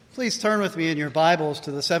Please turn with me in your Bibles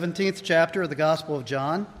to the 17th chapter of the Gospel of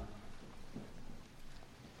John.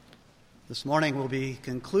 This morning we'll be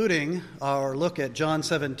concluding our look at John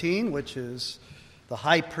 17, which is the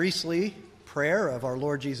high priestly prayer of our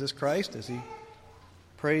Lord Jesus Christ as he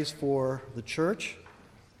prays for the church.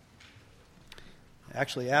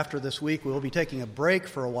 Actually, after this week, we'll be taking a break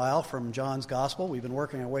for a while from John's Gospel. We've been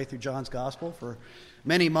working our way through John's Gospel for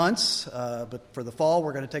many months, but for the fall,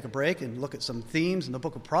 we're going to take a break and look at some themes in the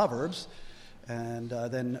book of Proverbs. And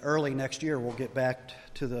then early next year, we'll get back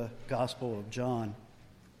to the Gospel of John.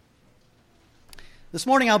 This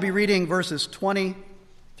morning, I'll be reading verses 20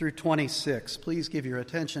 through 26. Please give your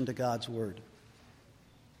attention to God's Word.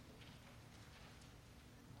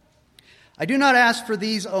 I do not ask for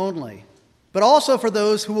these only, but also for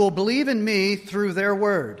those who will believe in me through their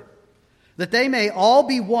word, that they may all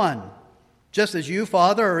be one, just as you,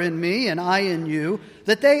 Father, are in me and I in you,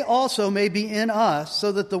 that they also may be in us,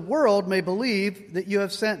 so that the world may believe that you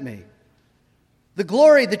have sent me. The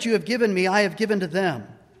glory that you have given me, I have given to them,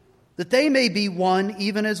 that they may be one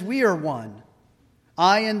even as we are one.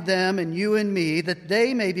 I and them and you and me, that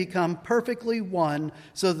they may become perfectly one,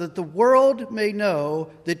 so that the world may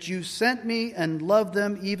know that you sent me and loved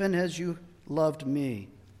them even as you loved me.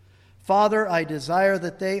 Father, I desire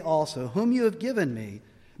that they also, whom you have given me,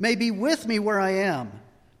 may be with me where I am,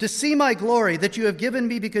 to see my glory that you have given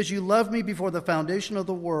me because you loved me before the foundation of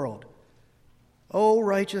the world. O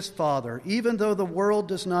righteous Father, even though the world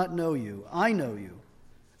does not know you, I know you,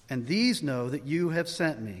 and these know that you have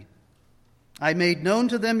sent me. I made known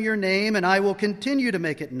to them your name, and I will continue to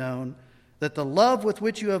make it known, that the love with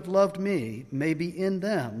which you have loved me may be in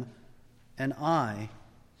them, and I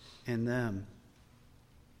in them.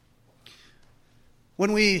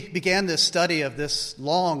 When we began this study of this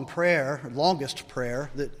long prayer, longest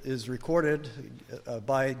prayer that is recorded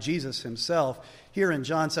by Jesus himself here in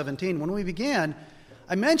John 17, when we began,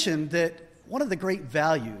 I mentioned that one of the great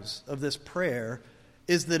values of this prayer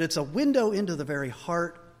is that it's a window into the very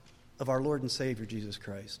heart of our Lord and Savior, Jesus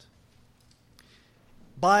Christ.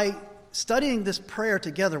 By studying this prayer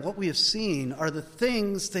together, what we have seen are the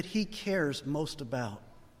things that he cares most about.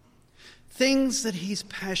 Things that he's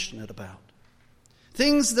passionate about.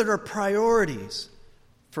 Things that are priorities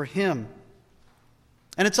for him.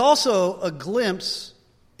 And it's also a glimpse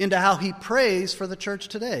into how he prays for the church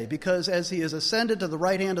today, because as he is ascended to the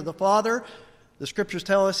right hand of the Father, the Scriptures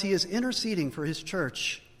tell us he is interceding for his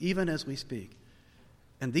church even as we speak.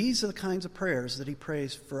 And these are the kinds of prayers that he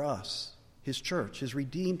prays for us, his church, his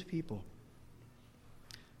redeemed people.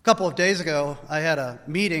 A couple of days ago, I had a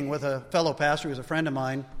meeting with a fellow pastor who's a friend of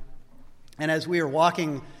mine. And as we were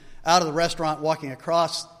walking out of the restaurant, walking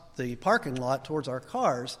across the parking lot towards our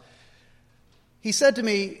cars, he said to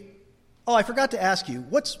me, "Oh, I forgot to ask you,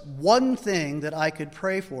 what's one thing that I could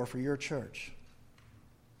pray for your church?"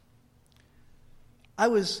 I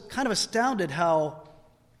was kind of astounded how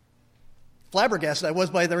flabbergasted I was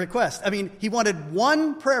by the request. I mean, he wanted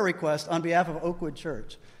one prayer request on behalf of Oakwood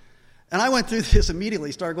Church. And I went through this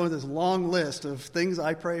immediately, started going through this long list of things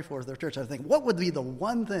I pray for their church. I was thinking, what would be the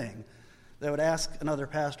one thing that would ask another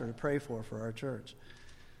pastor to pray for our church?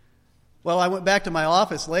 Well, I went back to my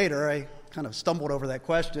office later. I kind of stumbled over that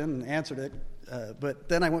question and answered it. But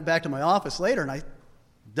then I went back to my office later and I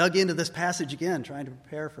dug into this passage again, trying to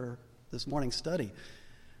prepare for this morning's study.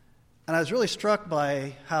 And I was really struck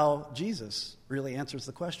by how Jesus really answers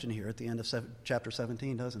the question here at the end of chapter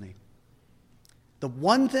 17, doesn't he? The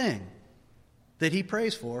one thing that he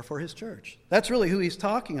prays for his church. That's really who he's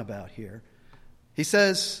talking about here. He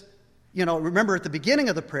says, remember at the beginning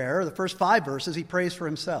of the prayer, the first 5 verses, he prays for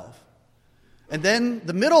himself. And then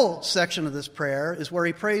the middle section of this prayer is where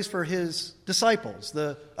he prays for his disciples,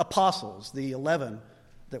 the apostles, the 11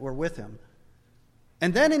 that were with him.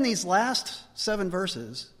 And then in these last 7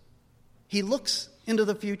 verses, he looks into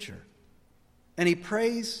the future and he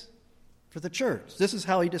prays for the church. This is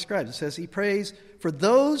how he describes it. He says he prays for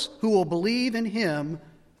those who will believe in him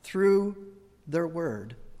through their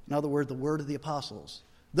word. In other words, the word of the apostles.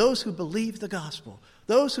 Those who believe the gospel.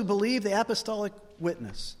 Those who believe the apostolic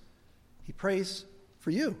witness. He prays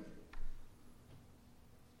for you.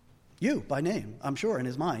 You, by name, I'm sure, in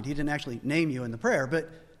his mind. He didn't actually name you in the prayer, but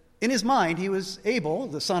in his mind, he was able,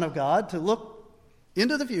 the Son of God, to look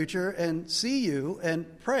into the future and see you and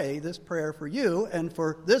pray this prayer for you and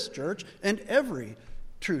for this church and every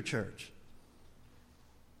true church.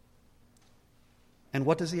 And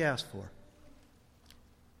what does he ask for?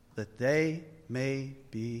 That they may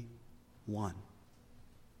be one.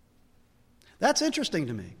 That's interesting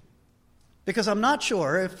to me, because I'm not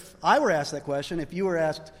sure if I were asked that question, if you were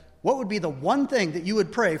asked, what would be the one thing that you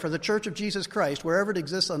would pray for the Church of Jesus Christ, wherever it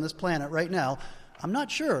exists on this planet right now, I'm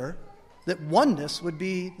not sure that oneness would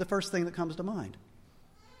be the first thing that comes to mind.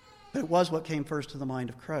 But it was what came first to the mind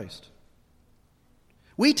of Christ.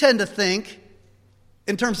 We tend to think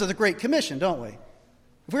in terms of the Great Commission, don't we?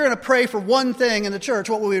 If we're going to pray for one thing in the church,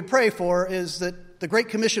 what we would pray for is that the Great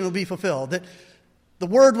Commission would be fulfilled, that the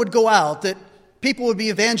word would go out, that people would be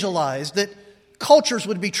evangelized, that cultures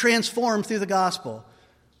would be transformed through the gospel.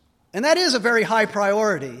 And that is a very high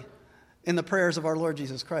priority in the prayers of our Lord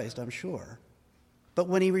Jesus Christ, I'm sure. But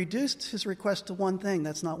when he reduced his request to one thing,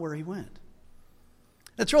 that's not where he went.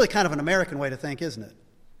 That's really kind of an American way to think, isn't it?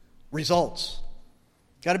 Results.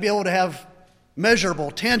 Got to be able to have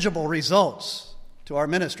measurable, tangible results to our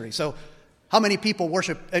ministry. So how many people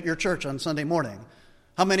worship at your church on Sunday morning?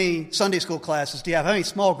 How many Sunday school classes do you have? How many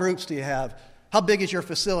small groups do you have? How big is your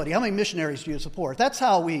facility? How many missionaries do you support? That's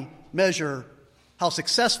how we measure how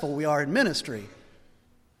successful we are in ministry.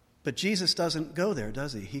 But Jesus doesn't go there,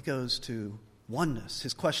 does he? He goes to oneness.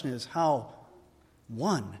 His question is, how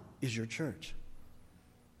one is your church?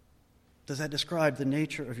 Does that describe the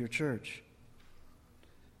nature of your church?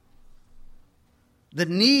 The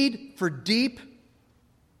need for deep,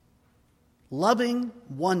 loving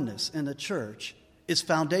oneness in the church is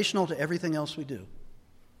foundational to everything else we do.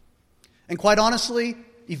 And quite honestly,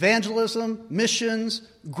 evangelism, missions,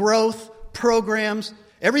 growth, programs,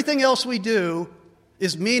 everything else we do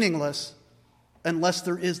is meaningless unless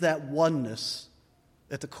there is that oneness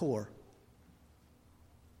at the core.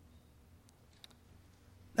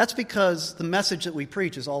 That's because the message that we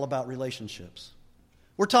preach is all about relationships.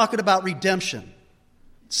 We're talking about redemption,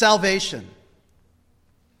 salvation.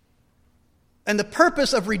 And the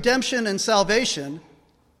purpose of redemption and salvation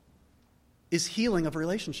is healing of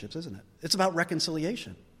relationships, isn't it? It's about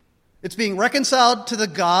reconciliation. It's being reconciled to the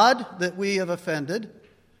God that we have offended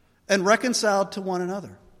and reconciled to one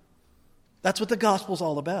another. That's what the gospel's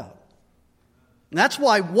all about. And that's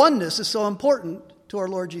why oneness is so important to our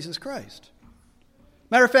Lord Jesus Christ.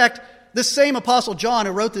 Matter of fact, this same Apostle John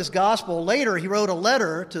who wrote this gospel, later he wrote a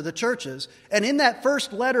letter to the churches. And in that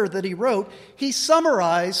first letter that he wrote, he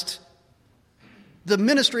summarized the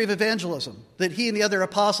ministry of evangelism that he and the other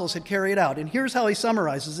apostles had carried out. And here's how he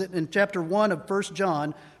summarizes it in chapter 1 of 1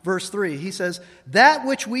 John, verse 3. He says, "That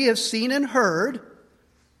which we have seen and heard,"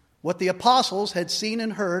 what the apostles had seen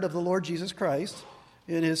and heard of the Lord Jesus Christ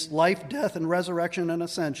in his life, death, and resurrection and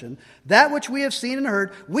ascension, "that which we have seen and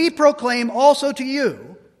heard, we proclaim also to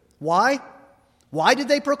you." Why? Why did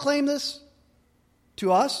they proclaim this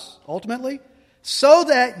to us, ultimately? "So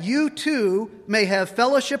that you too may have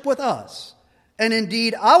fellowship with us. And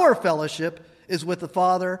indeed, our fellowship is with the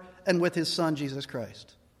Father and with his Son, Jesus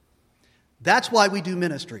Christ." That's why we do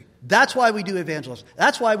ministry. That's why we do evangelism.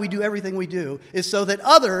 That's why we do everything we do, is so that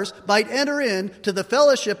others might enter into the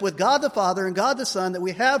fellowship with God the Father and God the Son that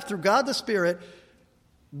we have through God the Spirit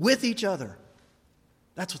with each other.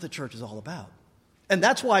 That's what the church is all about. And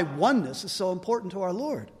that's why oneness is so important to our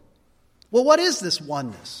Lord. Well, what is this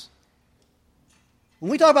oneness? When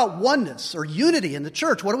we talk about oneness or unity in the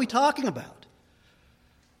church, what are we talking about?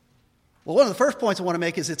 Well, one of the first points I want to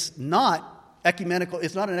make is it's not ecumenical.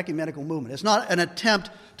 It's not an ecumenical movement. It's not an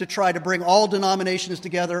attempt to try to bring all denominations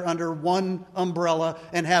together under one umbrella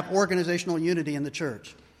and have organizational unity in the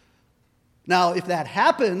church. Now, if that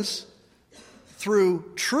happens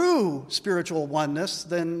through true spiritual oneness,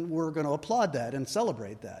 then we're going to applaud that and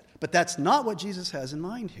celebrate that. But that's not what Jesus has in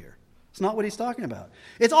mind here. It's not what he's talking about.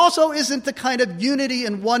 It also isn't the kind of unity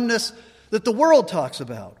and oneness that the world talks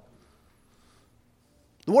about.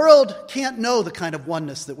 The world can't know the kind of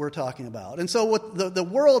oneness that we're talking about. And so what the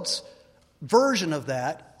world's version of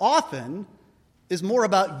that often is more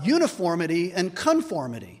about uniformity and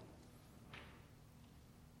conformity.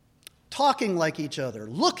 Talking like each other,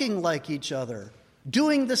 looking like each other,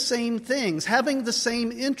 doing the same things, having the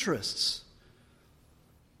same interests.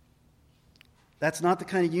 That's not the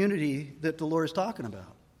kind of unity that the Lord is talking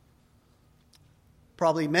about.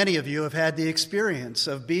 Probably many of you have had the experience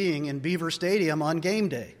of being in Beaver Stadium on game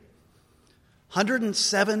day.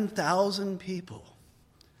 107,000 people,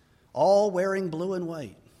 all wearing blue and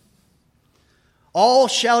white, all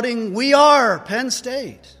shouting, "We are Penn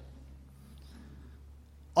State,"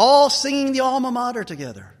 all singing the alma mater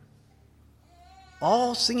together,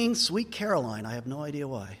 all singing Sweet Caroline. I have no idea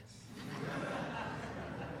why.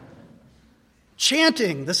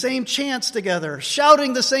 Chanting the same chants together,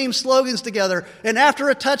 shouting the same slogans together, and after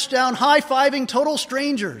a touchdown, high-fiving total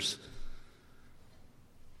strangers.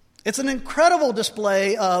 It's an incredible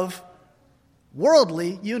display of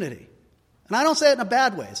worldly unity. And I don't say it in a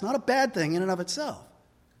bad way. It's not a bad thing in and of itself.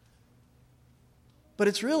 But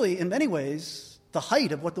it's really, in many ways, the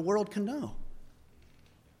height of what the world can know.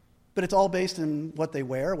 But it's all based in what they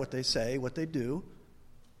wear, what they say, what they do.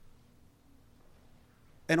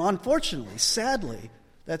 And unfortunately, sadly,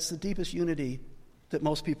 that's the deepest unity that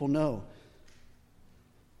most people know.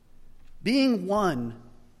 Being one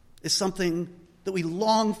is something that we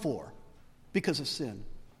long for because of sin.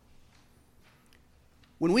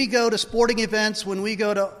 When we go to sporting events, when we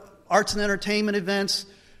go to arts and entertainment events,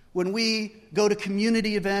 when we go to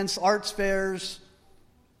community events, arts fairs,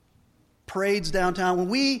 parades downtown, when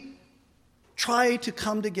we try to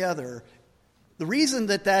come together, the reason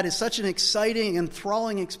that is such an exciting,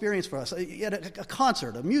 enthralling experience for us, at a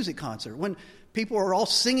concert, a music concert, when people are all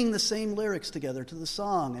singing the same lyrics together to the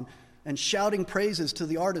song and shouting praises to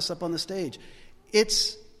the artists up on the stage,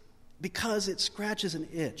 it's because it scratches an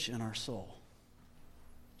itch in our soul.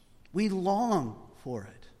 We long for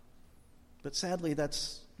it. But sadly,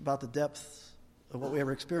 that's about the depth of what we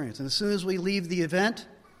ever experience. And as soon as we leave the event,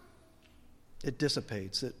 it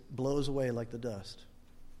dissipates. It blows away like the dust.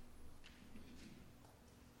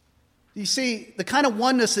 You see, the kind of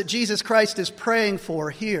oneness that Jesus Christ is praying for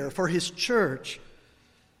here, for his church,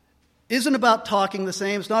 isn't about talking the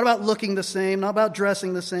same. It's not about looking the same, not about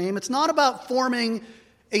dressing the same. It's not about forming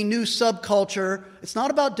a new subculture. It's not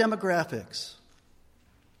about demographics.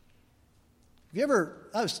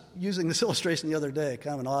 I was using this illustration the other day,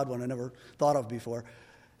 kind of an odd one I never thought of before.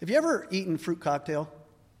 Have you ever eaten fruit cocktail?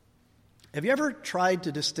 Have you ever tried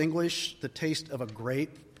to distinguish the taste of a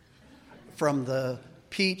grape from the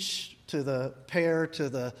peach to the pear to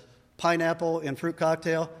the pineapple in fruit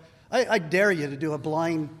cocktail? I dare you to do a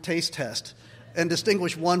blind taste test and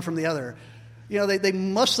distinguish one from the other. You know, they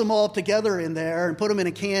mush them all together in there and put them in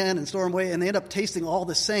a can and store them away, and they end up tasting all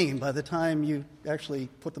the same by the time you actually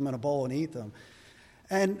put them in a bowl and eat them.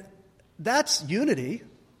 And that's unity,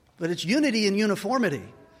 but it's unity in uniformity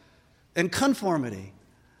and conformity.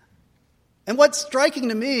 And what's striking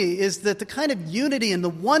to me is that the kind of unity and the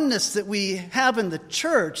oneness that we have in the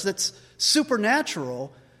church that's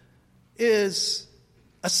supernatural is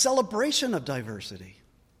a celebration of diversity.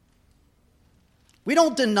 We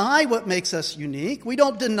don't deny what makes us unique. We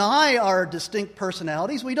don't deny our distinct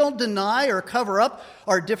personalities. We don't deny or cover up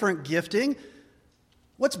our different gifting.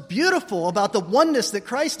 What's beautiful about the oneness that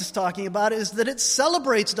Christ is talking about is that it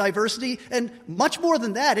celebrates diversity, and much more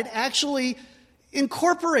than that, it actually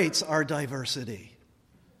incorporates our diversity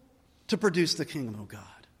to produce the kingdom of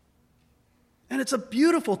God. And it's a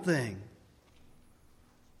beautiful thing.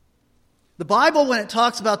 The Bible, when it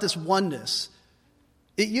talks about this oneness,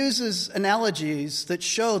 it uses analogies that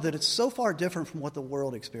show that it's so far different from what the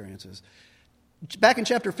world experiences. Back in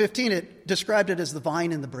chapter 15, it described it as the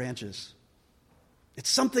vine and the branches. It's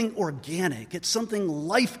something organic. It's something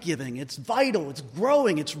life-giving. It's vital. It's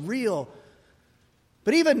growing. It's real.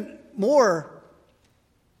 But even more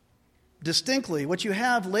distinctly, what you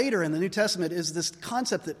have later in the New Testament is this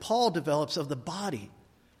concept that Paul develops of the body.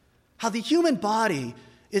 How the human body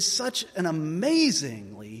is such an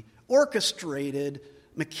amazingly orchestrated,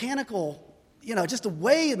 mechanical, just the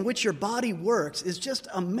way in which your body works is just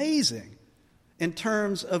amazing in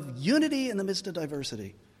terms of unity in the midst of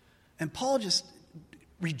diversity. And Paul just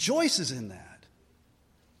rejoices in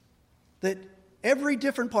that every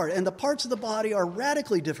different part, and the parts of the body are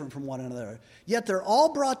radically different from one another, yet they're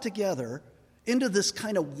all brought together into this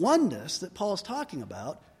kind of oneness that Paul is talking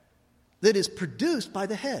about that is produced by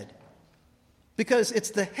the head. Because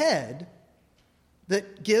it's the head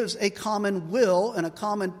that gives a common will and a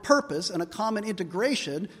common purpose and a common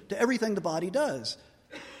integration to everything the body does.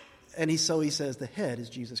 And so he says the head is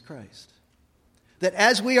Jesus Christ. That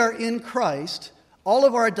as we are in Christ, all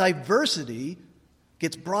of our diversity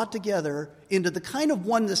gets brought together into the kind of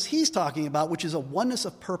oneness he's talking about, which is a oneness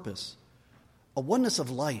of purpose, a oneness of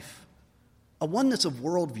life, a oneness of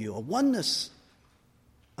worldview, a oneness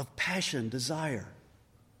of passion, desire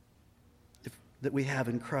that we have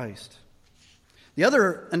in Christ. The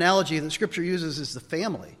other analogy that Scripture uses is the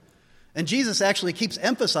family. And Jesus actually keeps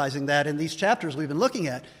emphasizing that in these chapters we've been looking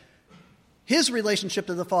at. His relationship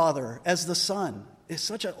to the Father as the Son is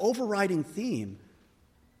such an overriding theme.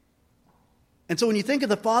 And so when you think of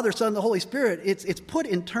the Father, Son, and the Holy Spirit, it's put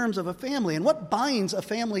in terms of a family. And what binds a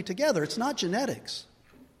family together? It's not genetics.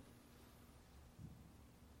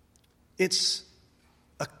 It's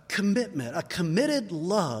a commitment, a committed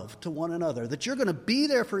love to one another, that you're going to be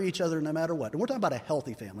there for each other no matter what. And we're talking about a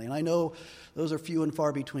healthy family, and I know those are few and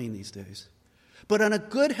far between these days. But in a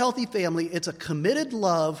good, healthy family, it's a committed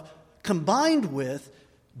love combined with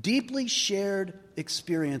deeply shared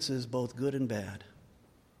experiences, both good and bad.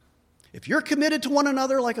 If you're committed to one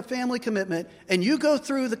another like a family commitment, and you go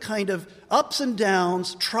through the kind of ups and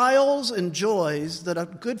downs, trials and joys that a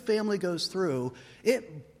good family goes through,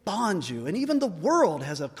 it bonds you. And even the world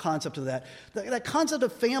has a concept of that. That concept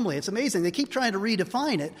of family, it's amazing. They keep trying to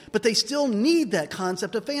redefine it, but they still need that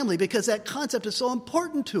concept of family because that concept is so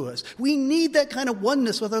important to us. We need that kind of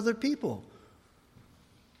oneness with other people.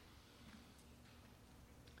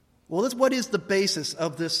 Well, what is the basis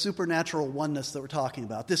of this supernatural oneness that we're talking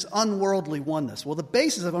about, this unworldly oneness? Well, the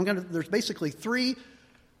basis of there's basically three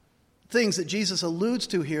things that Jesus alludes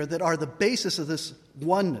to here that are the basis of this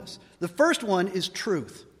oneness. The first one is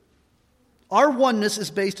truth. Our oneness is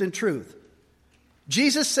based in truth.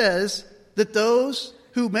 Jesus says that those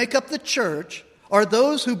who make up the church are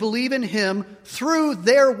those who believe in him through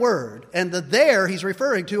their word. And the there he's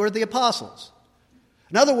referring to are the apostles.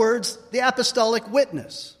 In other words, the apostolic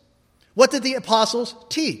witness. What did the apostles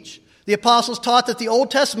teach? The apostles taught that the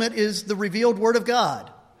Old Testament is the revealed Word of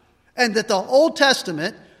God, and that the Old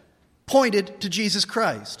Testament pointed to Jesus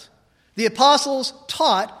Christ. The apostles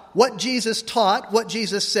taught, what Jesus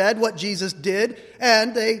said, what Jesus did,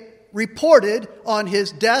 and they reported on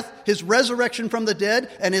his death, his resurrection from the dead,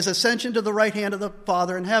 and his ascension to the right hand of the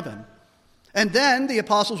Father in heaven. And then the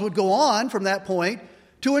apostles would go on from that point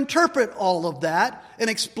to interpret all of that and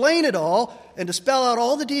explain it all and to spell out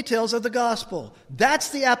all the details of the gospel. That's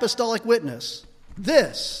the apostolic witness.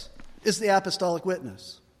 This is the apostolic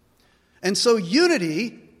witness. And so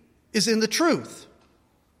unity is in the truth.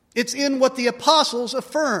 It's in what the apostles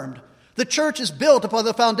affirmed. The church is built upon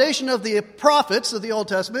the foundation of the prophets of the Old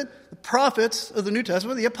Testament, the prophets of the New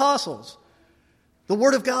Testament, the apostles, the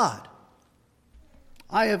Word of God.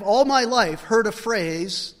 I have all my life heard a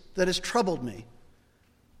phrase that has troubled me.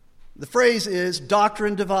 The phrase is,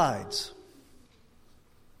 doctrine divides.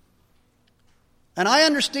 And I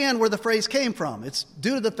understand where the phrase came from. It's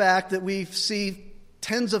due to the fact that we see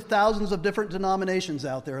tens of thousands of different denominations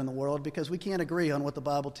out there in the world because we can't agree on what the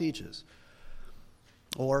Bible teaches.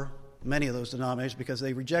 Or many of those denominations because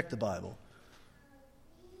they reject the Bible.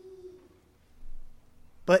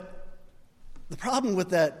 But the problem with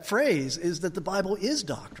that phrase is that the Bible is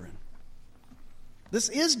doctrine. This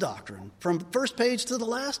is doctrine from the first page to the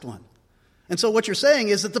last one. And so what you're saying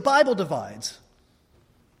is that the Bible divides.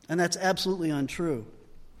 And that's absolutely untrue.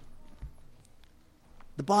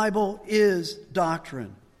 The Bible is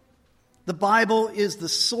doctrine. The Bible is the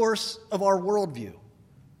source of our worldview.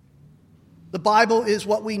 The Bible is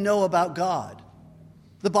what we know about God.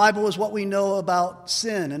 The Bible is what we know about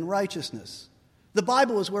sin and righteousness. The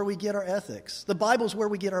Bible is where we get our ethics. The Bible is where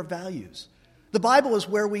we get our values. The Bible is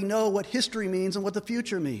where we know what history means and what the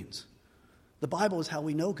future means. The Bible is how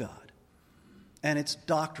we know God. And it's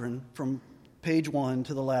doctrine from page 1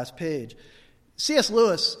 to the last page. C.S.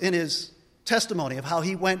 Lewis, in his testimony of how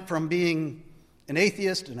he went from being an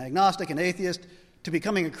atheist, an agnostic, an atheist, to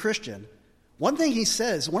becoming a Christian, one thing he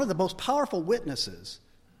says, one of the most powerful witnesses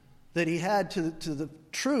that he had to the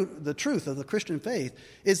truth of the Christian faith,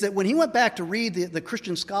 is that when he went back to read the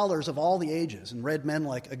Christian scholars of all the ages and read men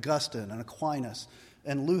like Augustine and Aquinas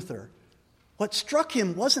and Luther, what struck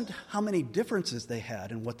him wasn't how many differences they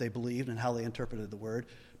had in what they believed and how they interpreted the word,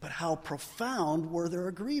 but how profound were their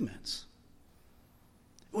agreements.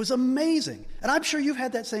 It was amazing. And I'm sure you've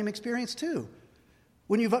had that same experience too.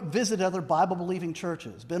 When you've visited other Bible-believing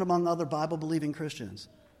churches, been among other Bible-believing Christians,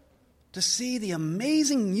 to see the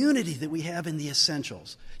amazing unity that we have in the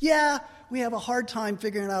essentials. Yeah, we have a hard time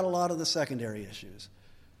figuring out a lot of the secondary issues.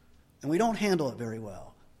 And we don't handle it very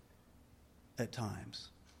well at times.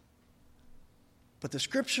 But the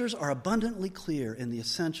Scriptures are abundantly clear in the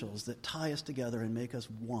essentials that tie us together and make us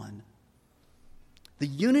one. The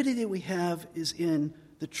unity that we have is in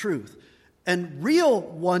the truth. And real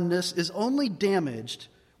oneness is only damaged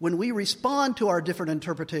when we respond to our different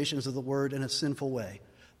interpretations of the Word in a sinful way.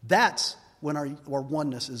 That's when our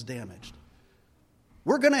oneness is damaged.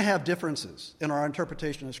 We're going to have differences in our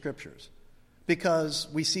interpretation of Scriptures because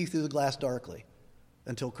we see through the glass darkly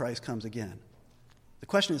until Christ comes again. The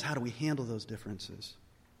question is, how do we handle those differences?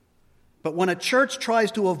 But when a church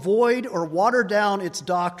tries to avoid or water down its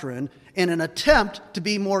doctrine in an attempt to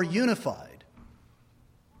be more unified,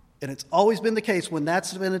 and it's always been the case when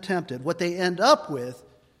that's been attempted, what they end up with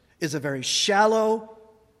is a very shallow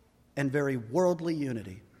and very worldly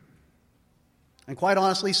unity. And quite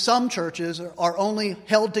honestly, some churches are only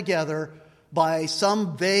held together by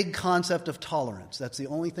some vague concept of tolerance. That's the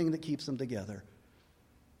only thing that keeps them together.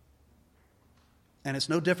 And it's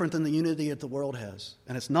no different than the unity that the world has.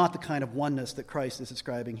 And it's not the kind of oneness that Christ is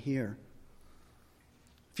describing here.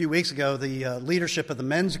 A few weeks ago, the leadership of the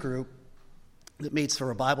men's group that meets for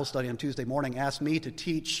a Bible study on Tuesday morning asked me to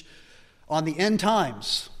teach on the end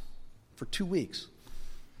times for 2 weeks,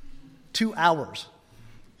 2 hours,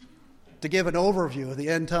 to give an overview of the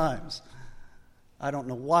end times. I don't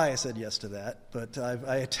know why I said yes to that, but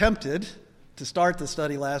I attempted to start the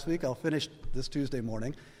study last week. I'll finish this Tuesday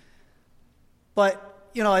morning. But,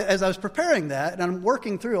 as I was preparing that, and I'm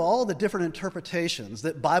working through all the different interpretations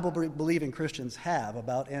that Bible-believing Christians have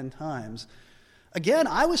about end times, again,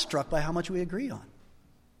 I was struck by how much we agree on.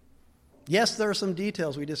 Yes, there are some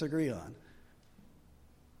details we disagree on,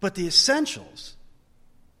 but the essentials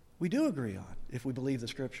we do agree on if we believe the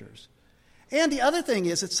Scriptures. And the other thing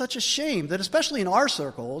is, it's such a shame that, especially in our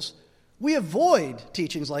circles, we avoid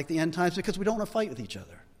teachings like the end times because we don't want to fight with each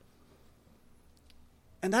other.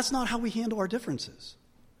 And that's not how we handle our differences.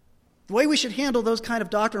 The way we should handle those kind of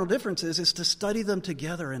doctrinal differences is to study them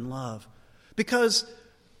together in love. Because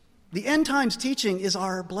the end times teaching is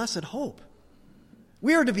our blessed hope.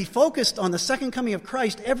 We are to be focused on the second coming of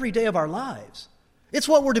Christ every day of our lives. It's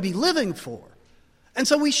what we're to be living for. And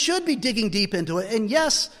so we should be digging deep into it. And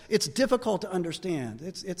yes, it's difficult to understand.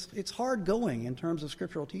 It's hard going in terms of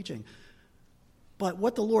scriptural teaching. But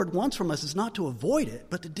what the Lord wants from us is not to avoid it,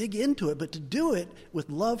 but to dig into it, but to do it with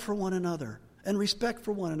love for one another and respect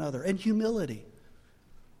for one another and humility.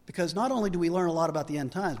 Because not only do we learn a lot about the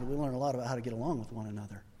end times, but we learn a lot about how to get along with one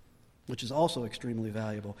another, which is also extremely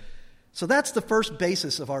valuable. So that's the first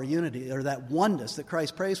basis of our unity, or that oneness that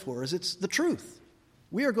Christ prays for, is it's the truth.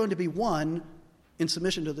 We are going to be one in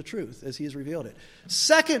submission to the truth as he has revealed it.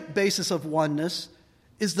 Second basis of oneness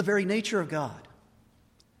is the very nature of God.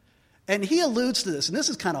 And he alludes to this, and this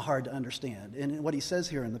is kind of hard to understand in what he says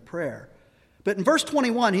here in the prayer. But in verse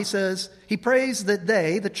 21, he says, he prays that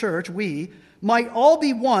they, the church, we, might all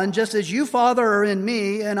be one, just as you, Father, are in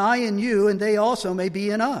me, and I in you, and they also may be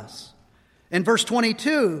in us. In verse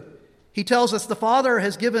 22, he tells us the Father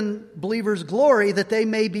has given believers glory that they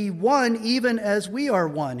may be one even as we are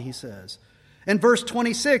one, he says. In verse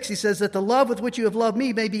 26, he says that the love with which you have loved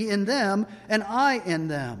me may be in them and I in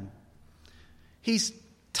them. He's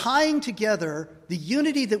tying together the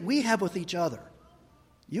unity that we have with each other,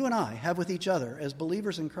 you and I have with each other as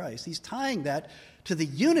believers in Christ. He's tying that to the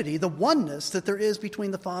unity, the oneness that there is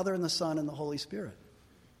between the Father and the Son and the Holy Spirit.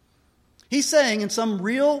 He's saying in some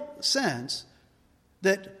real sense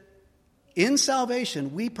that in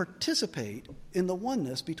salvation we participate in the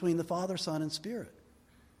oneness between the Father, Son, and Spirit.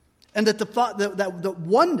 And that the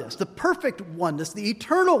oneness, the perfect oneness, the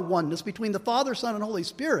eternal oneness between the Father, Son, and Holy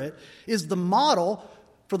Spirit is the model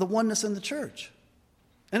for the oneness in the church.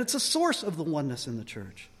 And it's a source of the oneness in the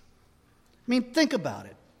church. I mean, think about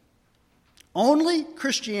it. Only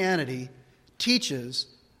Christianity teaches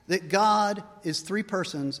that God is three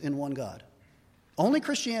persons in one God. Only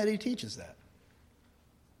Christianity teaches that.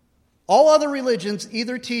 All other religions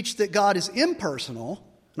either teach that God is impersonal,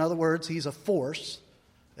 in other words, he's a force,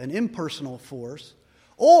 an impersonal force,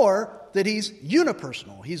 or that he's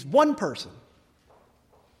unipersonal, he's one person.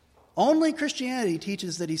 Only Christianity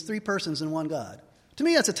teaches that he's three persons in one God. To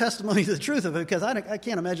me, that's a testimony to the truth of it, because I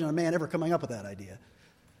can't imagine a man ever coming up with that idea.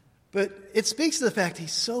 But it speaks to the fact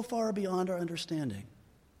he's so far beyond our understanding.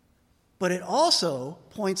 But it also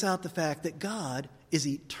points out the fact that God is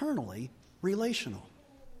eternally relational.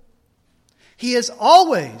 He has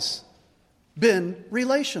always been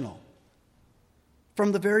relational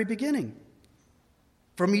from the very beginning,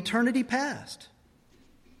 from eternity past.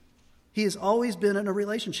 He has always been in a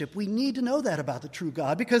relationship. We need to know that about the true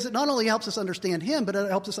God, because it not only helps us understand him, but it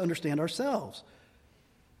helps us understand ourselves.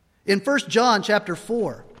 In 1 John chapter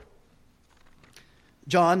 4,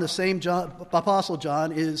 John, the same John, Apostle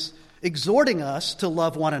John, is exhorting us to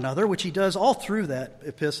love one another, which he does all through that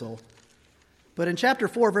epistle. But in chapter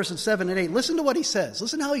 4, verses 7 and 8, listen to what he says.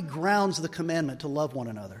 Listen how he grounds the commandment to love one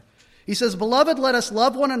another. He says, "Beloved, let us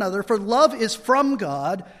love one another, for love is from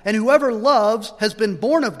God, and whoever loves has been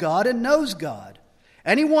born of God and knows God.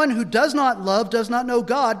 Anyone who does not love does not know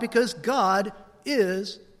God, because God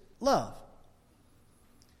is love."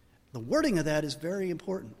 The wording of that is very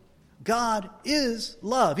important. God is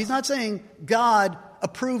love. He's not saying God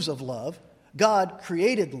approves of love. God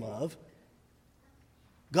created love.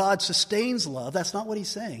 God sustains love. That's not what he's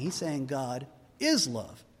saying. He's saying God is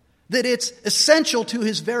love. That it's essential to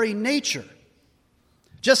his very nature.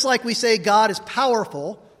 Just like we say God is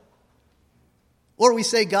powerful, or we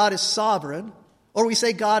say God is sovereign, or we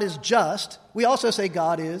say God is just, we also say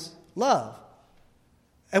God is love.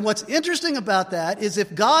 And what's interesting about that is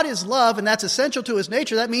if God is love and that's essential to his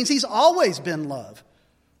nature, that means he's always been love.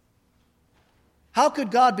 How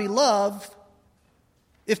could God be love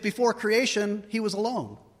if before creation he was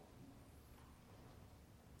alone?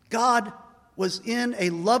 God was in a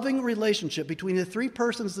loving relationship between the three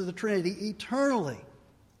persons of the Trinity eternally.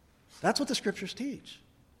 That's what the Scriptures teach.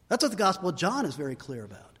 That's what the Gospel of John is very clear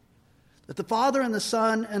about. That the Father and the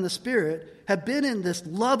Son and the Spirit have been in this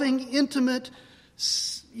loving, intimate,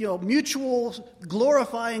 mutual,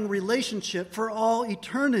 glorifying relationship for all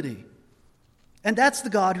eternity. And that's the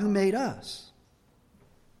God who made us.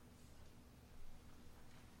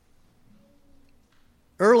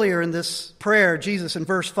 Earlier in this prayer, Jesus in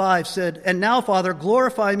verse 5 said, "And now, Father,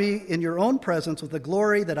 glorify me in your own presence with the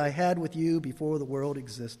glory that I had with you before the world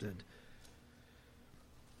existed."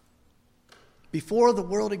 Before the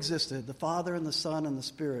world existed, the Father and the Son and the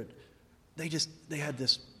Spirit, they had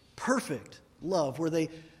this perfect love where they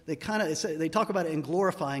talk about it in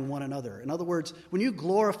glorifying one another. In other words, when you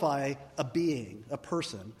glorify a being, a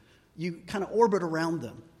person, you kind of orbit around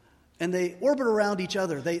them. And they orbit around each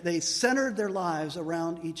other. They centered their lives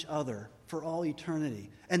around each other for all eternity.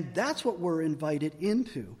 And that's what we're invited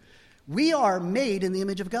into. We are made in the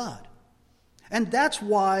image of God. And that's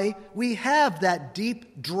why we have that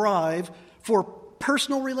deep drive for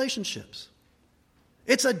personal relationships.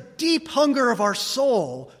 It's a deep hunger of our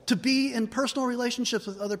soul to be in personal relationships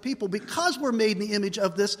with other people because we're made in the image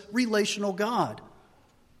of this relational God.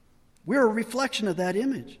 We're a reflection of that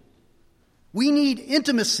image. We need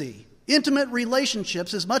intimacy. Intimate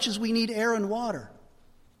relationships as much as we need air and water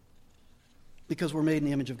because we're made in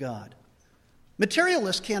the image of God.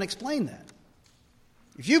 Materialists can't explain that.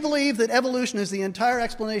 If you believe that evolution is the entire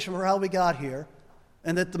explanation for how we got here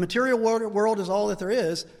and that the material world is all that there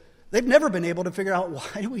is, they've never been able to figure out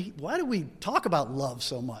why do we talk about love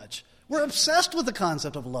so much? We're obsessed with the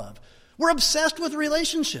concept of love. We're obsessed with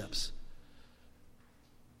relationships.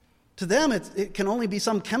 To them, it can only be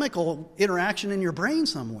some chemical interaction in your brain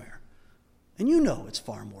somewhere. And you know it's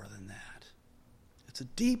far more than that. It's a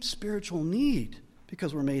deep spiritual need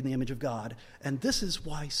because we're made in the image of God. And this is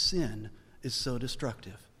why sin is so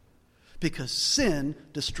destructive. Because sin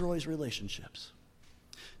destroys relationships.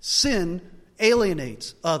 Sin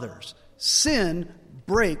alienates others. Sin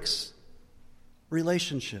breaks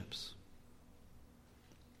relationships.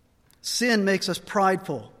 Sin makes us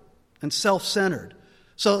prideful and self-centered.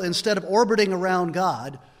 So instead of orbiting around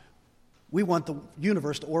God, we want the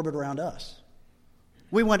universe to orbit around us.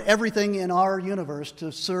 We want everything in our universe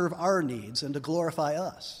to serve our needs and to glorify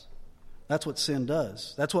us. That's what sin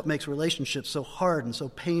does. That's what makes relationships so hard and so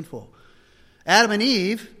painful. Adam and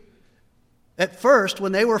Eve, at first,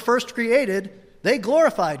 when they were first created, they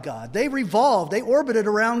glorified God. They revolved. They orbited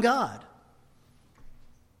around God.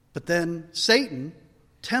 But then Satan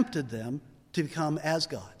tempted them to become as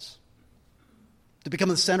gods, to become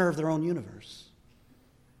the center of their own universe,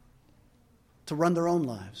 to run their own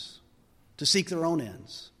lives, to seek their own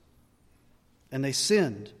ends. And they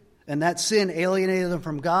sinned. And that sin alienated them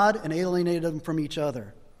from God and alienated them from each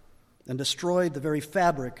other and destroyed the very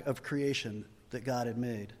fabric of creation that God had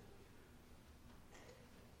made.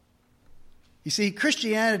 You see,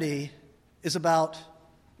 Christianity is about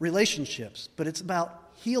relationships, but it's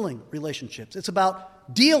about healing relationships. It's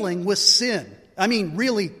about dealing with sin. I mean,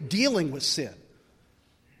 really dealing with sin,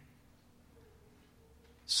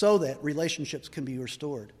 so that relationships can be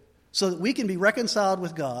restored, so that we can be reconciled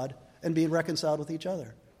with God and be reconciled with each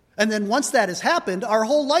other. And then once that has happened, our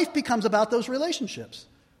whole life becomes about those relationships.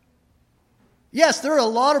 Yes, there are a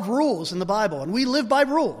lot of rules in the Bible, and we live by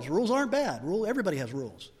rules. Rules aren't bad. Everybody has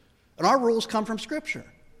rules. And our rules come from Scripture.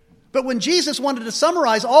 But when Jesus wanted to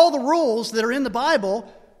summarize all the rules that are in the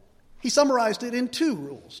Bible, he summarized it in 2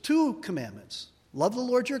 rules, 2 commandments. Love the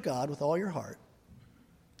Lord your God with all your heart,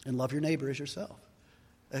 and love your neighbor as yourself.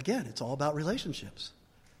 Again, it's all about relationships.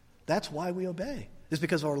 That's why we obey. It's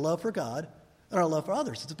because of our love for God and our love for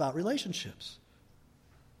others. It's about relationships.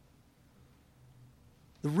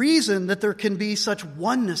 The reason that there can be such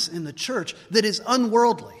oneness in the church that is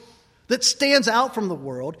unworldly, that stands out from the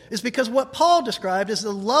world, is because what Paul described as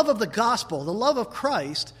the love of the gospel, the love of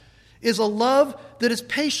Christ, is a love that is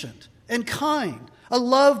patient and kind, a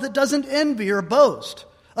love that doesn't envy or boast,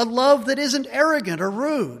 a love that isn't arrogant or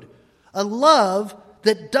rude, a love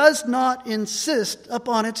that does not insist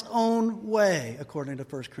upon its own way, according to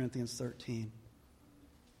 1 Corinthians 13.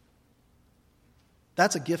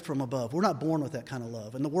 That's a gift from above. We're not born with that kind of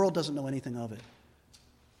love, and the world doesn't know anything of it.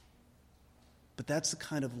 But that's the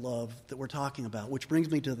kind of love that we're talking about, which brings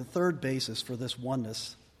me to the third basis for this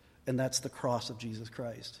oneness, and that's the cross of Jesus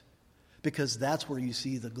Christ. Because that's where you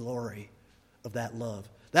see the glory of that love.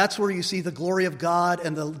 That's where you see the glory of God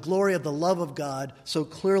and the glory of the love of God so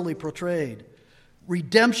clearly portrayed.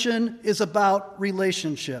 Redemption is about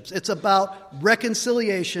relationships. It's about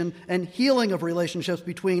reconciliation and healing of relationships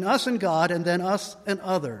between us and God and then us and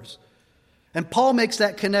others. And Paul makes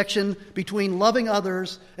that connection between loving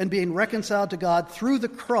others and being reconciled to God through the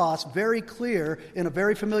cross very clear in a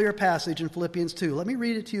very familiar passage in Philippians 2. Let me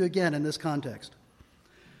read it to you again in this context.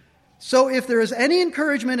 So if there is any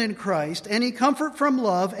encouragement in Christ, any comfort from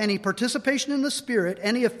love, any participation in the Spirit,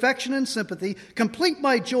 any affection and sympathy, complete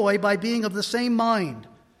my joy by being of the same mind,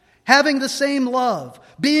 having the same love,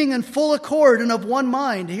 being in full accord and of one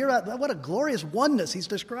mind. What a glorious oneness he's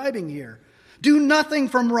describing here. Do nothing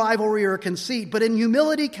from rivalry or conceit, but in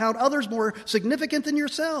humility count others more significant than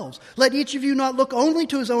yourselves. Let each of you not look only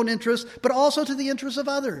to his own interests, but also to the interests of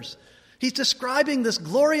others. He's describing this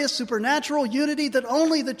glorious supernatural unity that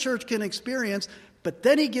only the church can experience, but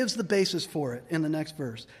then he gives the basis for it in the next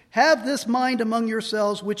verse. Have this mind among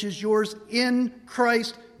yourselves, which is yours in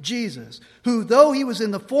Christ Jesus, who, though he was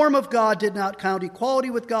in the form of God, did not count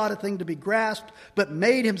equality with God a thing to be grasped, but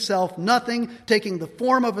made himself nothing, taking the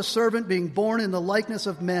form of a servant, being born in the likeness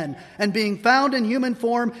of men. And being found in human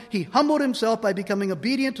form, he humbled himself by becoming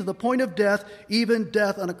obedient to the point of death, even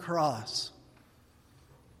death on a cross.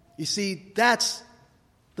 You see, that's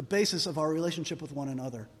the basis of our relationship with one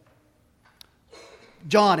another.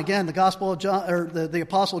 John, again, the Gospel of John, or the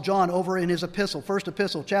Apostle John, over in his epistle, first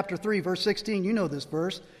epistle, chapter 3, verse 16, you know this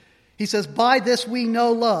verse. He says, by this we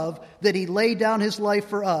know love, that he laid down his life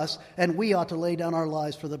for us, and we ought to lay down our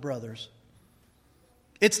lives for the brothers.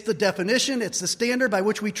 It's the definition, it's the standard by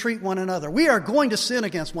which we treat one another. We are going to sin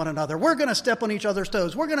against one another. We're going to step on each other's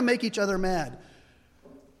toes. We're going to make each other mad.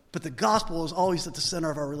 But the gospel is always at the center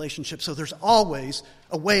of our relationship, so there's always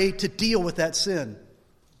a way to deal with that sin.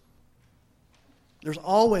 There's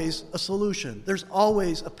always a solution. There's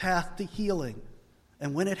always a path to healing.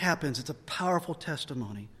 And when it happens, it's a powerful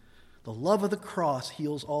testimony. The love of the cross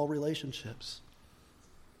heals all relationships.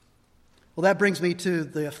 Well, that brings me to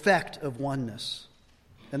the effect of oneness.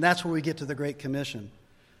 And that's where we get to the Great Commission.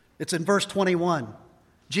 It's in verse 21.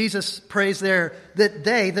 Jesus prays there that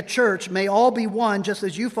they, the church, may all be one, just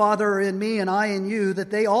as you, Father, are in me and I in you,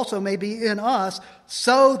 that they also may be in us,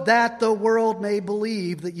 so that the world may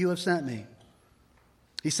believe that you have sent me.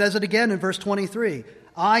 He says it again in verse 23.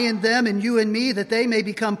 I in them and you in me, that they may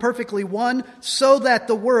become perfectly one, so that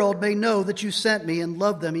the world may know that you sent me and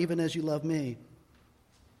love them even as you love me.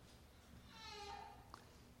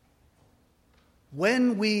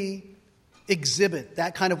 When we exhibit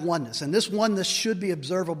that kind of oneness, and this oneness should be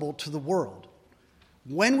observable to the world,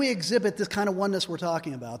 when we exhibit this kind of oneness we're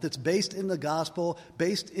talking about, that's based in the gospel,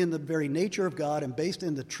 based in the very nature of God, and based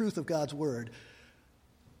in the truth of God's word,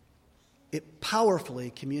 it powerfully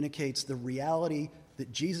communicates the reality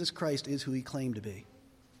that Jesus Christ is who he claimed to be.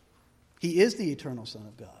 He is the eternal Son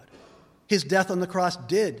of God. His death on the cross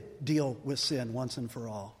did deal with sin once and for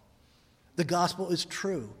all. The gospel is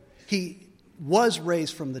true. He was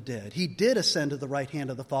raised from the dead. He did ascend to the right hand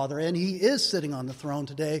of the Father, and he is sitting on the throne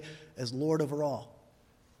today as Lord over all.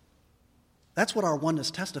 That's what our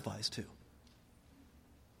oneness testifies to,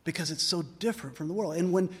 because it's so different from the world.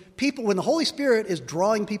 And when the Holy Spirit is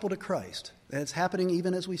drawing people to Christ, and it's happening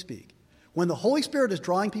even as we speak, when the Holy Spirit is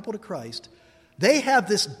drawing people to Christ, they have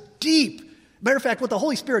this deep, matter of fact, what the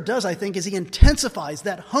Holy Spirit does, I think, is he intensifies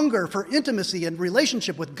that hunger for intimacy and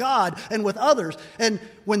relationship with God and with others. And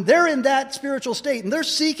when they're in that spiritual state, and they're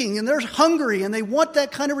seeking, and they're hungry, and they want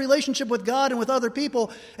that kind of relationship with God and with other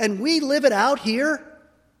people, and we live it out here,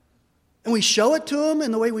 and we show it to them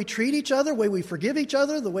in the way we treat each other, the way we forgive each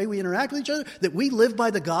other, the way we interact with each other, that we live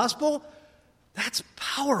by the gospel, that's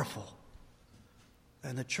powerful.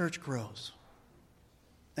 And the church grows.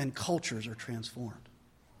 And cultures are transformed.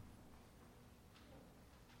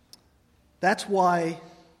 That's why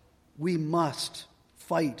we must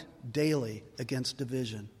fight daily against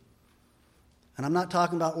division. And I'm not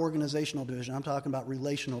talking about organizational division. I'm talking about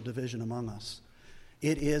relational division among us.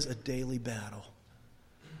 It is a daily battle.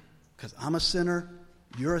 Because I'm a sinner,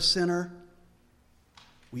 you're a sinner.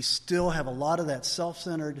 We still have a lot of that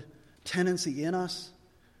self-centered tendency in us.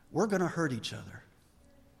 We're going to hurt each other.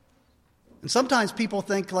 And sometimes people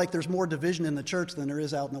think like there's more division in the church than there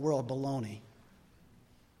is out in the world. Baloney.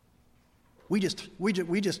 We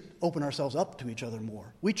just open ourselves up to each other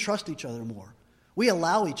more. We trust each other more. We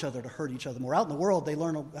allow each other to hurt each other more. Out in the world, they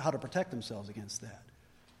learn how to protect themselves against that.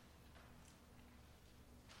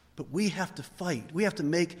 But we have to fight. We have to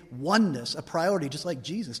make oneness a priority, just like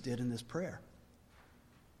Jesus did in this prayer.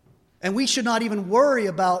 And we should not even worry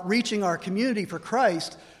about reaching our community for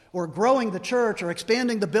Christ, or growing the church, or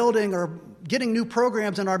expanding the building, or getting new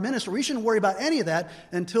programs in our ministry. We shouldn't worry about any of that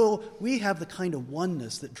until we have the kind of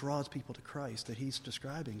oneness that draws people to Christ that he's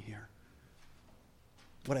describing here.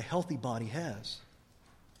 What a healthy body has.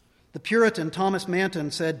 The Puritan Thomas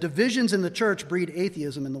Manton said, "Divisions in the church breed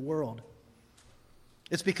atheism in the world."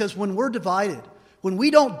 It's because when we're divided, when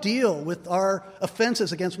we don't deal with our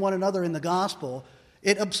offenses against one another in the gospel,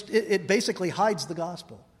 it basically hides the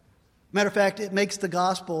gospel. Matter of fact, it makes the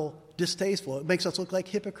gospel distasteful. It makes us look like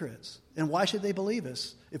hypocrites. And why should they believe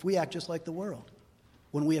us if we act just like the world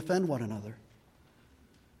when we offend one another?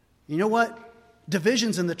 You know what?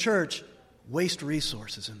 Divisions in the church waste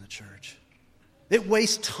resources in the church. It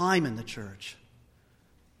wastes time in the church.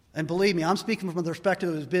 And believe me, I'm speaking from the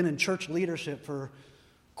perspective who's been in church leadership for a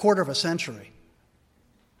quarter of a century.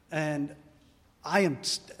 And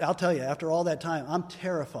I'll tell you, after all that time, I'm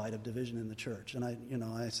terrified of division in the church. And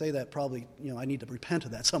I say that probably, I need to repent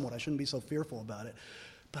of that somewhat. I shouldn't be so fearful about it.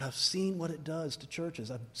 But I've seen what it does to churches.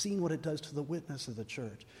 I've seen what it does to the witness of the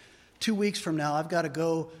church. 2 weeks from now, I've got to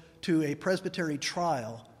go to a presbytery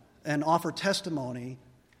trial and offer testimony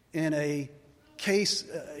in a case,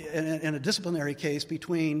 in a disciplinary case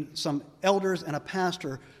between some elders and a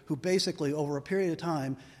pastor who basically, over a period of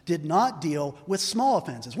time, did not deal with small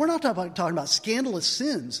offenses. We're not talking about scandalous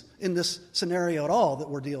sins in this scenario at all that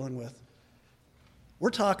we're dealing with. We're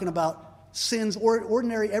talking about sins,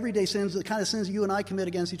 ordinary, everyday sins, the kind of sins you and I commit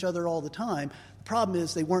against each other all the time. The problem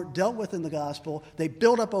is they weren't dealt with in the gospel. They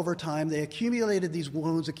built up over time. They accumulated these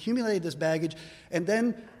wounds, accumulated this baggage, and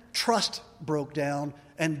then trust broke down,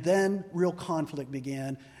 and then real conflict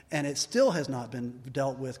began, and it still has not been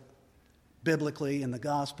dealt with biblically in the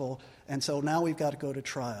gospel, and so now we've got to go to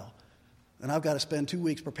trial. And I've got to spend 2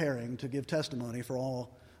 weeks preparing to give testimony for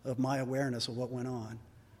all of my awareness of what went on.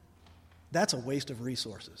 That's a waste of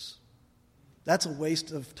resources. That's a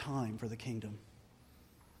waste of time for the kingdom.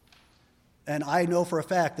 And I know for a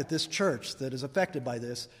fact that this church that is affected by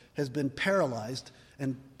this has been paralyzed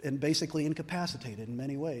and basically incapacitated in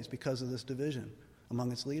many ways because of this division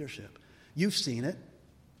among its leadership. You've seen it.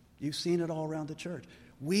 You've seen it all around the church.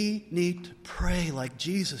 We need to pray like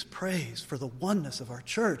Jesus prays for the oneness of our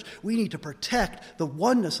church. We need to protect the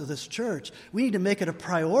oneness of this church. We need to make it a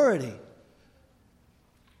priority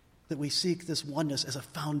that we seek this oneness as a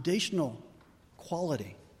foundational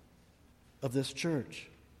quality of this church,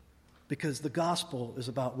 because the gospel is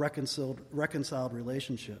about reconciled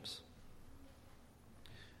relationships.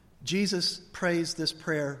 Jesus prays this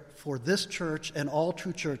prayer for this church and all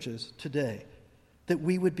true churches today, that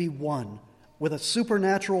we would be one, with a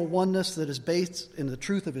supernatural oneness that is based in the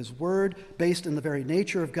truth of his word, based in the very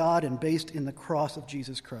nature of God, and based in the cross of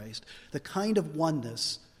Jesus Christ. The kind of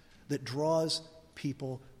oneness that draws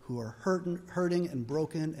people who are hurting and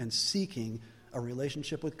broken and seeking a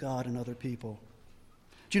relationship with God and other people.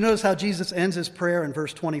 Do you notice how Jesus ends his prayer in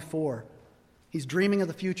verse 24? He's dreaming of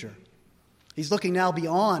the future. He's looking now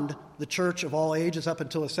beyond the church of all ages up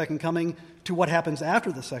until his second coming to what happens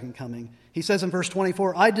after the second coming. He says in verse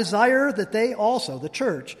 24, I desire that they also, the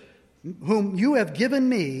church, whom you have given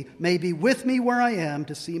me, may be with me where I am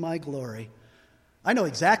to see my glory. I know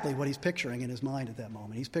exactly what he's picturing in his mind at that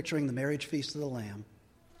moment. He's picturing the marriage feast of the Lamb,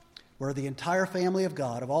 where the entire family of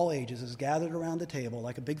God of all ages is gathered around the table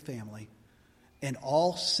like a big family, and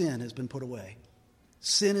all sin has been put away.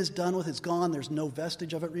 Sin is done with, it's gone, there's no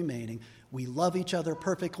vestige of it remaining. We love each other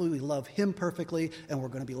perfectly, we love him perfectly, and we're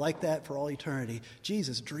going to be like that for all eternity.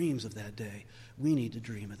 Jesus dreams of that day. We need to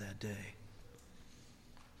dream of that day.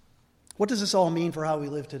 What does this all mean for how we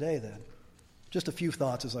live today, then? Just a few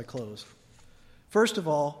thoughts as I close. First of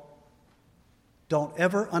all, don't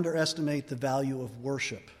ever underestimate the value of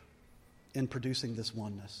worship in producing this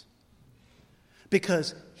oneness.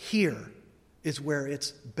 Because here is where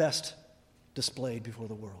it's best displayed before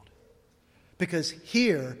the world. Because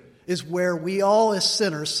here is where we all as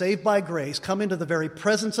sinners, saved by grace, come into the very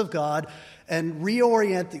presence of God and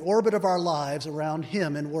reorient the orbit of our lives around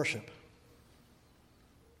him in worship.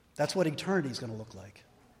 That's what eternity is going to look like.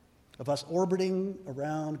 Of us orbiting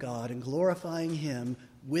around God and glorifying him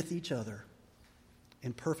with each other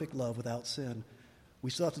in perfect love without sin.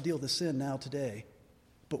 We still have to deal with the sin now today,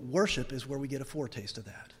 but worship is where we get a foretaste of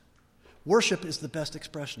that. Worship is the best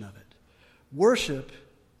expression of it. Worship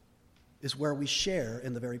is where we share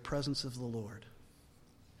in the very presence of the Lord.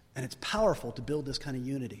 And it's powerful to build this kind of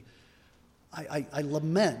unity. I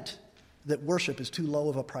lament that worship is too low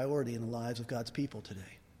of a priority in the lives of God's people today.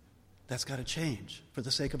 That's got to change for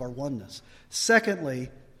the sake of our oneness. Secondly,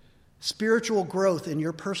 spiritual growth in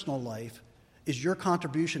your personal life is your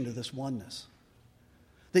contribution to this oneness.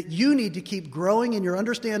 That you need to keep growing in your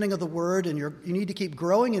understanding of the Word, and you need to keep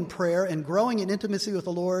growing in prayer and growing in intimacy with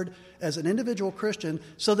the Lord as an individual Christian,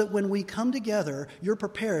 so that when we come together, you're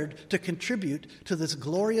prepared to contribute to this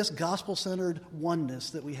glorious gospel-centered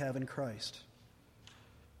oneness that we have in Christ.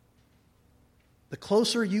 The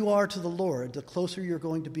closer you are to the Lord, the closer you're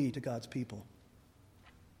going to be to God's people.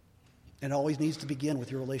 And it always needs to begin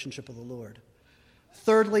with your relationship with the Lord.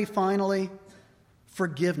 Thirdly, finally,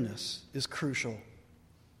 forgiveness is crucial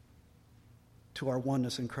to our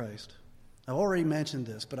oneness in Christ. I've already mentioned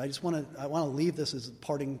this, but I want to leave this as a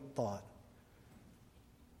parting thought.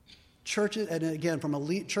 Churches, and again, from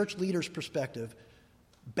a church leader's perspective,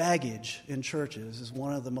 baggage in churches is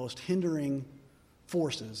one of the most hindering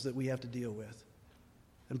forces that we have to deal with.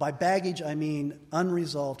 And by baggage, I mean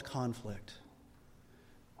unresolved conflict.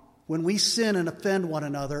 When we sin and offend one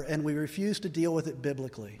another and we refuse to deal with it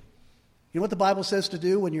biblically. You know what the Bible says to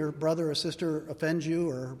do when your brother or sister offends you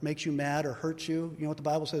or makes you mad or hurts you? You know what the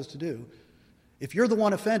Bible says to do? If you're the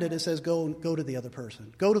one offended, it says go to the other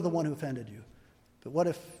person. Go to the one who offended you. But what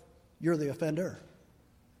if you're the offender?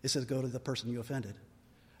 It says go to the person you offended.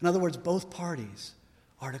 In other words, both parties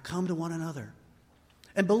are to come to one another.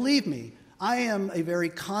 And believe me, I am a very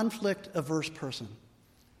conflict-averse person.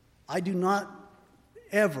 I do not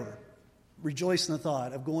ever rejoice in the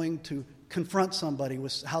thought of going to confront somebody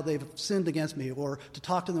with how they've sinned against me or to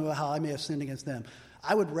talk to them about how I may have sinned against them.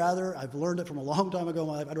 I would rather, I've learned it from a long time ago in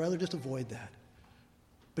my life, I'd rather just avoid that.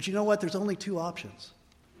 But you know what? There's only two options.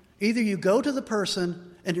 Either you go to the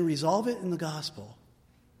person and you resolve it in the gospel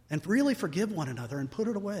and really forgive one another and put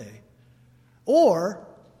it away, or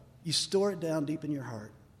you store it down deep in your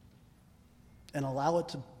heart and allow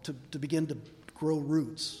it to begin to grow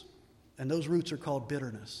roots. And those roots are called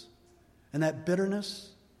bitterness. And that bitterness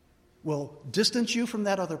will distance you from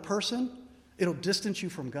that other person. It'll distance you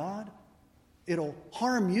from God. It'll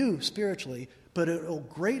harm you spiritually, but it'll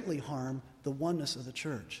greatly harm the oneness of the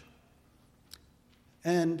church.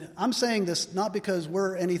 And I'm saying this not because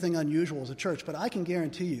we're anything unusual as a church, but I can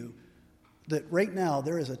guarantee you that right now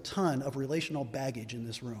there is a ton of relational baggage in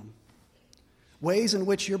this room. Ways in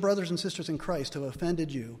which your brothers and sisters in Christ have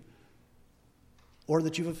offended you, or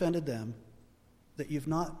that you've offended them, that you've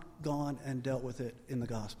not gone and dealt with it in the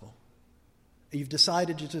gospel. You've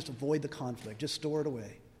decided to just avoid the conflict, just store it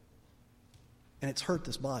away. And it's hurt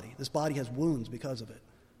this body. This body has wounds because of it.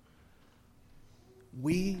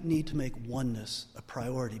 We need to make oneness a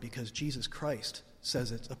priority because Jesus Christ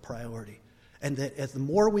says it's a priority. And that as the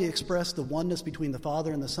more we express the oneness between the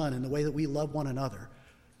Father and the Son in the way that we love one another,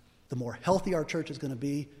 the more healthy our church is going to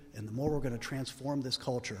be, and the more we're going to transform this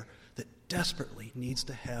culture that desperately needs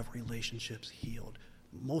to have relationships healed.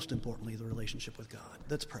 Most importantly, the relationship with God.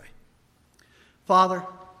 Let's pray. Father,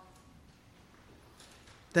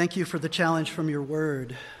 thank you for the challenge from your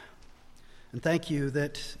word. And thank you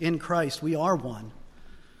that in Christ we are one.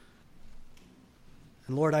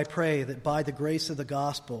 And Lord, I pray that by the grace of the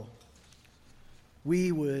gospel,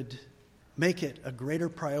 we would make it a greater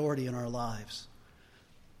priority in our lives.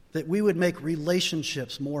 That we would make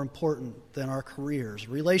relationships more important than our careers,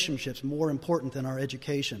 relationships more important than our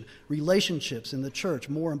education, relationships in the church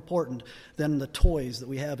more important than the toys that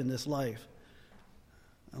we have in this life.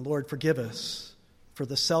 And Lord, forgive us for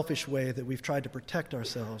the selfish way that we've tried to protect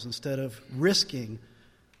ourselves instead of risking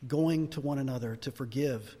going to one another to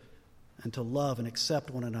forgive and to love and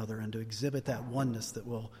accept one another and to exhibit that oneness that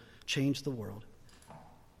will change the world.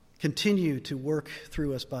 Continue to work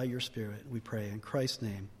through us by your Spirit, we pray. In Christ's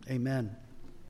name, amen.